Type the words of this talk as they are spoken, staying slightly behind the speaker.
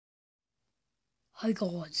Hi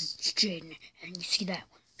guys, it's Jin, and you see that?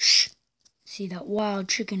 Shh! See that wild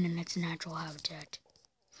chicken in its natural habitat?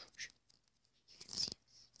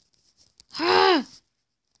 Ah!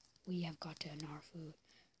 We have got to end our food.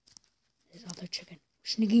 This other chicken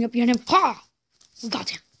sneaking up behind him. Ha! We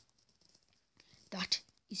got him. That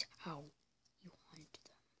is how you hunt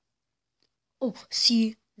them. Oh,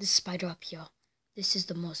 see this spider up here? This is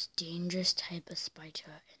the most dangerous type of spider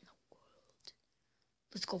in the world.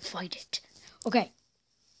 Let's go fight it. Okay.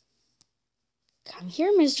 Come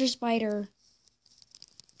here, Mr. Spider.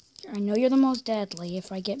 I know you're the most deadly.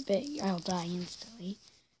 If I get bit, I'll die instantly.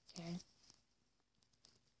 Okay.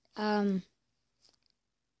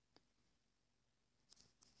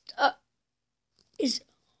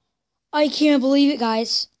 I can't believe it,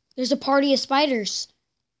 guys. There's a party of spiders.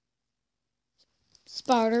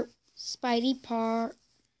 Spidey par.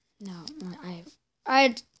 No,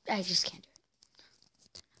 I just can't do it.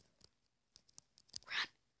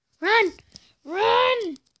 Run!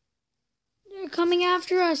 Run! They're coming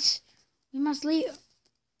after us. We must leave.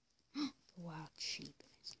 The wild sheep.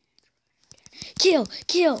 Kill!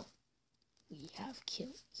 Kill! We have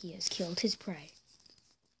killed. He has killed his prey.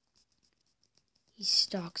 He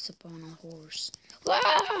stalks up on a horse.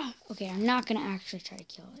 Ah! Okay, I'm not going to actually try to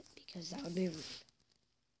kill it because that would be rude.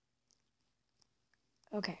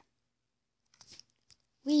 Okay.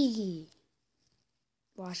 Wee.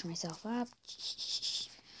 Wash myself up.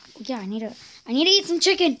 Oh, yeah, I need to eat some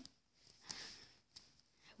chicken.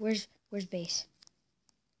 Where's Base?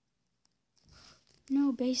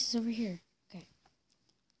 No, Base is over here. Okay.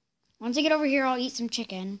 Once I get over here, I'll eat some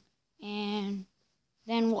chicken and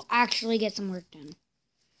then we'll actually get some work done.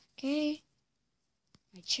 Okay.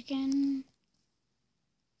 My chicken.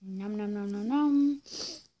 Nom nom nom nom nom.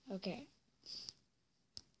 Okay.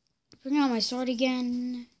 Bring out my sword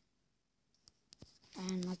again.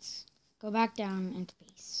 And let's go back down into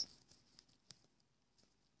base.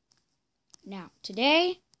 Now,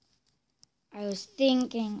 today, I was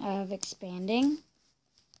thinking of expanding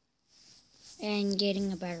and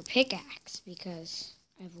getting a better pickaxe because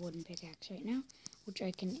I have a wooden pickaxe right now, which I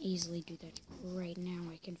can easily do that right now.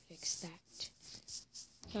 I can fix that.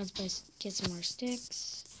 So let's get some more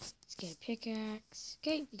sticks. Let's get a pickaxe.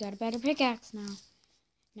 Okay, we got a better pickaxe now.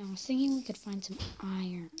 Now, I was thinking we could find some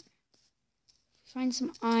iron. If we find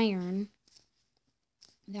some iron,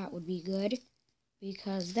 that would be good,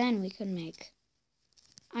 because then we could make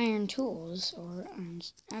iron tools, or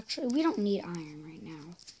actually, we don't need iron right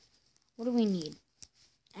now. What do we need?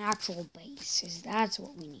 An actual base, that's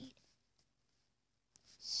what we need.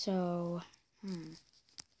 So,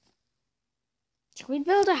 should we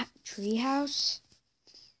build a tree house?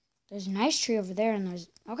 There's a nice tree over there, and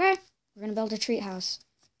okay, we're gonna build a tree house.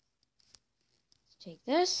 Take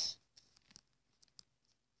this,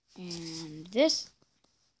 and this,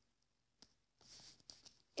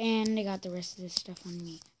 and I got the rest of this stuff on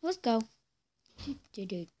me. Let's go.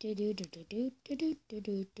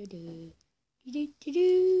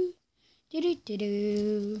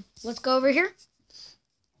 Let's go over here.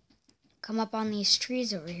 Come up on these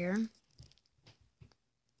trees over here.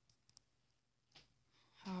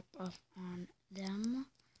 Hop up on them.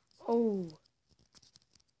 Oh,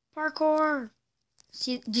 parkour.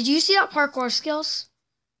 See, did you see that parkour skills?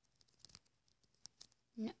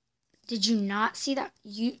 No. Did you not see that?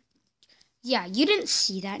 Yeah, you didn't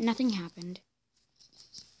see that. Nothing happened.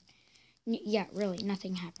 Yeah, really,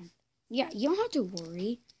 nothing happened. Yeah, you don't have to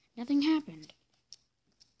worry. Nothing happened.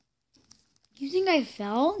 You think I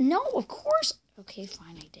fell? No, of course. Okay,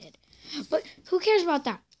 fine, I did. But who cares about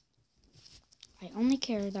that? I only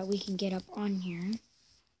care that we can get up on here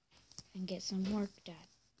and get some work done.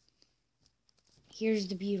 Here's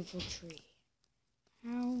the beautiful tree.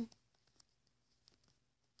 How?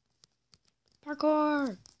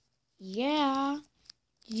 Parkour! Yeah.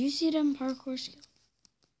 Did you see them parkour skills?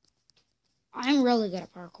 I'm really good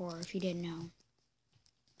at parkour, if you didn't know.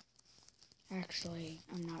 Actually,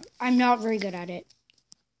 I'm not very good at it.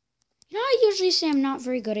 You know, I usually say I'm not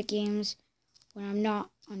very good at games when I'm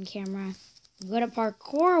not on camera. I'm good at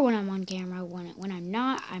parkour when I'm on camera. When I'm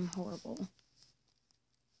not, I'm horrible.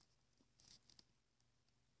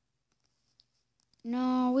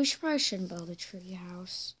 No, we probably shouldn't build a tree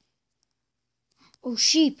house. Oh,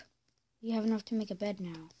 sheep! We have enough to make a bed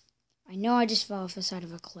now. I know I just fell off the side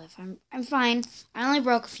of a cliff. I'm fine. I only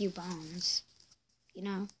broke a few bones. You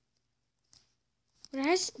know. Did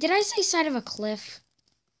I say side of a cliff?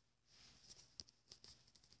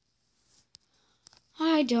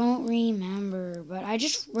 I don't remember, but I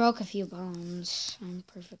just broke a few bones. I'm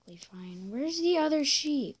perfectly fine. Where's the other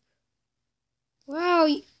sheep? Wow.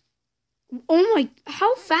 Oh my,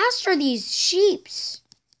 how fast are these sheeps?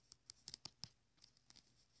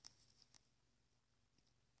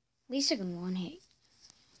 At least I can one hit.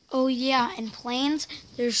 Oh yeah, in plains,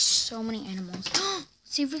 there's so many animals. Let's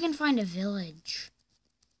see if we can find a village.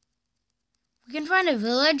 If we can find a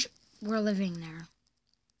village, we're living there.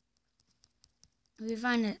 If we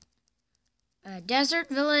find a desert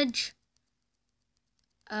village,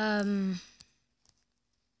 we'll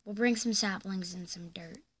bring some saplings and some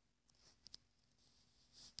dirt.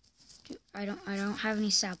 I don't have any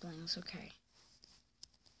saplings, okay.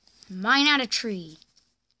 Mine out a tree.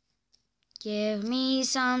 Give me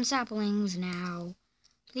some saplings now.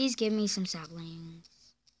 Please give me some saplings.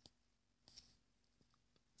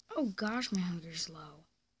 Oh gosh, my hunger's low.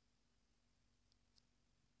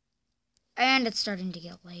 And it's starting to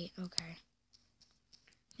get late, okay.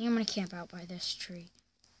 I think I'm gonna camp out by this tree.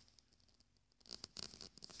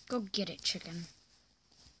 Go get it, chicken.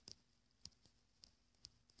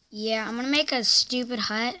 Yeah, I'm gonna make a stupid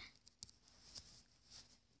hut.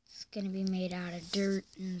 It's gonna be made out of dirt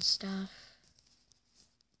and stuff.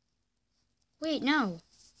 Wait, no.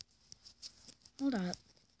 Hold up.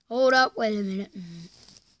 Hold up, wait a minute.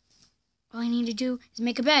 All I need to do is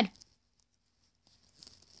make a bed.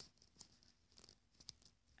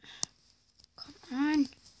 Come on.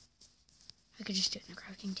 I could just do it in a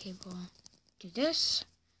crafting table. Do this.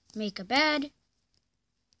 Make a bed.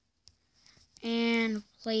 And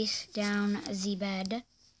place down the bed.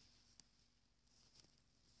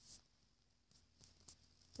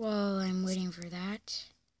 While I'm waiting for that,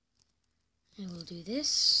 I will do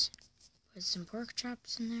this. Put some pork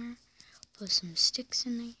chops in there. Put some sticks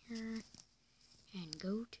in there. And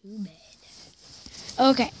go to bed.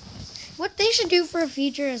 Okay. What they should do for a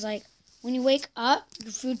feature is like, when you wake up,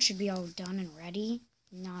 your food should be all done and ready.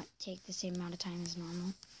 Not take the same amount of time as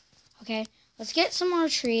normal. Okay. Let's get some more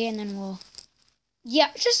tree and then we'll...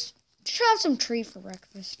 Yeah, just have some tree for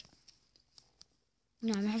breakfast.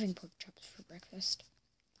 No, I'm having pork chops for breakfast.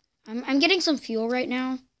 I'm getting some fuel right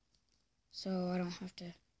now, so I don't have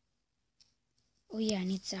to... Oh yeah, I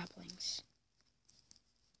need saplings.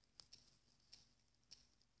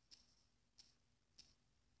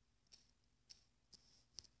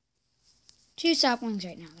 Two saplings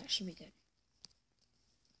right now, that should be good.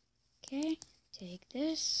 Okay, take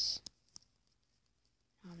this.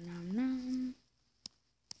 Nom nom nom.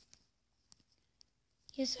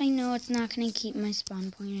 Yes, I know it's not going to keep my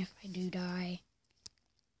spawn point if I do die.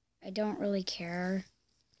 I don't really care,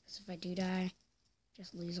 because if I do die,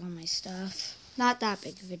 just lose all my stuff. Not that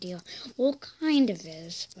big of a deal. Well, kind of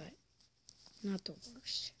is, but not the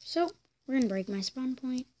worst. So, we're going to break my spawn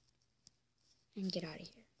point and get out of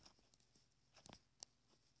here.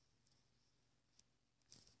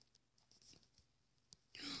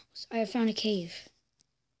 So I have found a cave.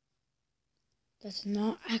 That's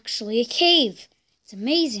not actually a cave. It's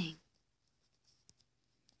amazing.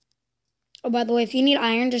 Oh, by the way, if you need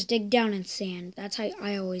iron, just dig down in sand. That's how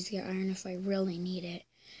I always get iron if I really need it.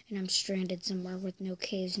 And I'm stranded somewhere with no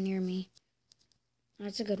caves near me.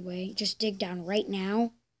 That's a good way. Just dig down right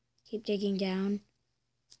now. Keep digging down.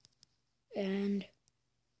 And,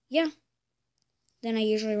 yeah. Then I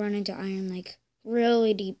usually run into iron, like,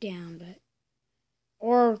 really deep down, but...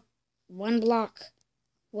 Or one block.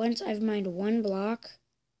 Once I've mined one block,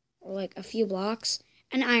 or like a few blocks,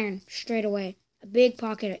 and iron straight away. A big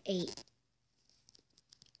pocket of 8.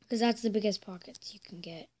 Because that's the biggest pockets you can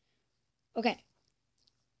get. Okay.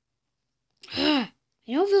 I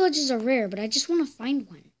know villages are rare, but I just want to find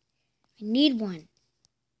one. I need one.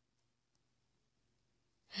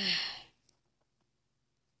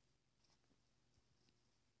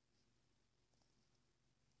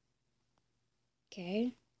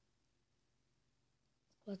 Okay.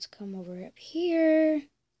 Let's come over up here.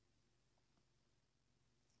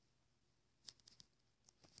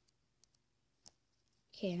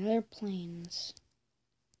 Okay, another plains.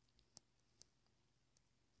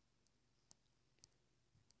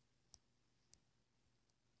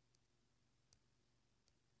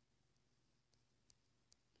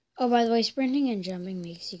 Oh, by the way, sprinting and jumping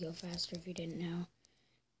makes you go faster if you didn't know.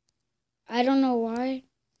 I don't know why,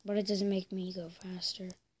 but it doesn't make me go faster.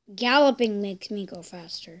 Galloping makes me go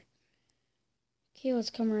faster. Okay,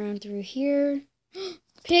 let's come around through here.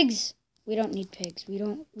 Pigs! We don't need pigs.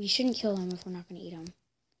 We shouldn't kill them if we're not going to eat them.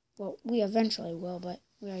 Well, we eventually will, but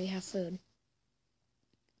we already have food.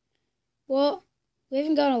 Well, we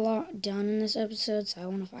haven't got a lot done in this episode, so I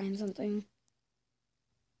want to find something.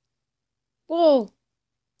 Whoa!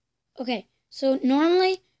 Okay, so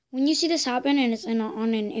normally, when you see this happen and it's on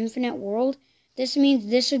an infinite world, this means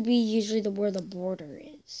this would be usually where the border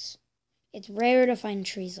is. It's rare to find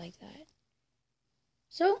trees like that.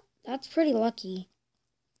 So, that's pretty lucky.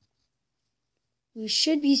 We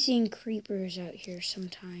should be seeing creepers out here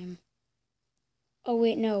sometime. Oh,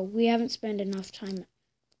 wait, no. We haven't spent enough time.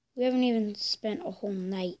 We haven't even spent a whole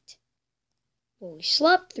night. Well, we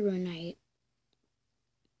slept through a night.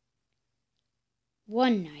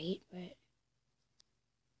 One night, but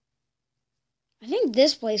I think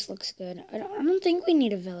this place looks good. I don't think we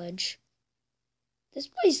need a village. This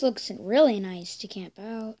place looks really nice to camp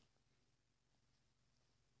out.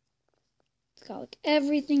 It's got like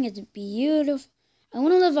everything. It's beautiful. I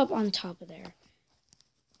want to live up on top of there.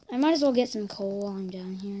 I might as well get some coal while I'm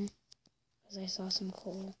down here. Because I saw some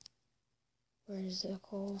coal. Where is the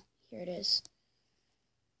coal? Here it is.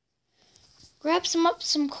 Grab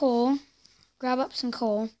some coal. Grab up some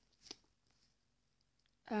coal.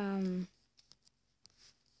 And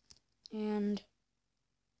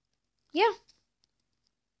yeah.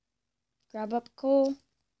 Grab up coal.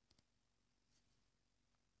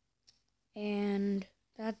 And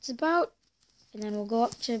that's about. And then we'll go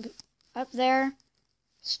up there,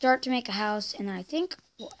 start to make a house, and I think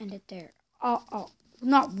we'll end it there.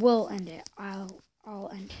 We'll end it. I'll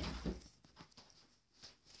end it.